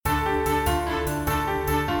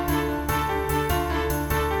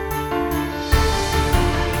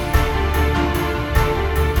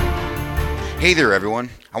Hey there,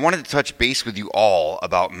 everyone. I wanted to touch base with you all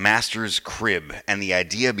about Master's Crib and the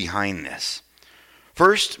idea behind this.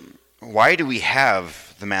 First, why do we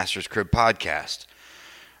have the Master's Crib podcast?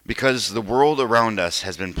 Because the world around us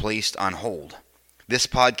has been placed on hold. This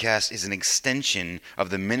podcast is an extension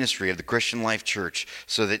of the ministry of the Christian Life Church,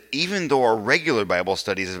 so that even though our regular Bible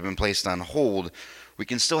studies have been placed on hold, we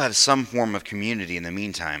can still have some form of community in the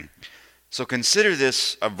meantime. So consider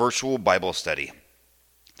this a virtual Bible study.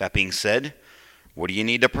 That being said, what do you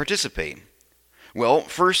need to participate? Well,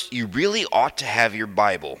 first, you really ought to have your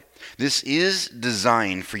Bible. This is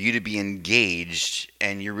designed for you to be engaged,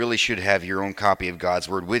 and you really should have your own copy of God's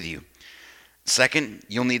Word with you. Second,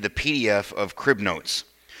 you'll need the PDF of Crib Notes,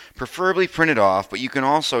 preferably printed off, but you can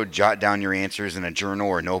also jot down your answers in a journal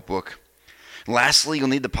or notebook. Lastly, you'll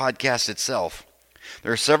need the podcast itself.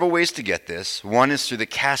 There are several ways to get this. One is through the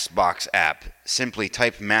CastBox app. Simply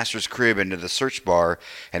type Master's Crib into the search bar,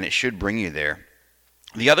 and it should bring you there.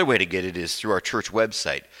 The other way to get it is through our church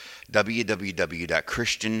website,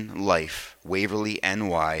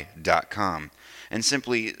 www.christianlifewaverlyny.com, and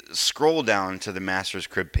simply scroll down to the Master's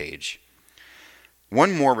Crib page.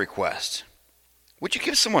 One more request. Would you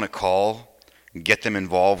give someone a call and get them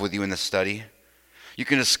involved with you in the study? You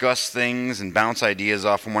can discuss things and bounce ideas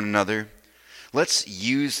off from one another. Let's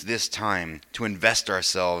use this time to invest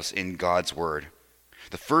ourselves in God's Word.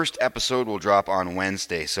 The first episode will drop on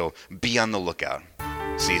Wednesday, so be on the lookout.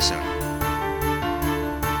 See you soon.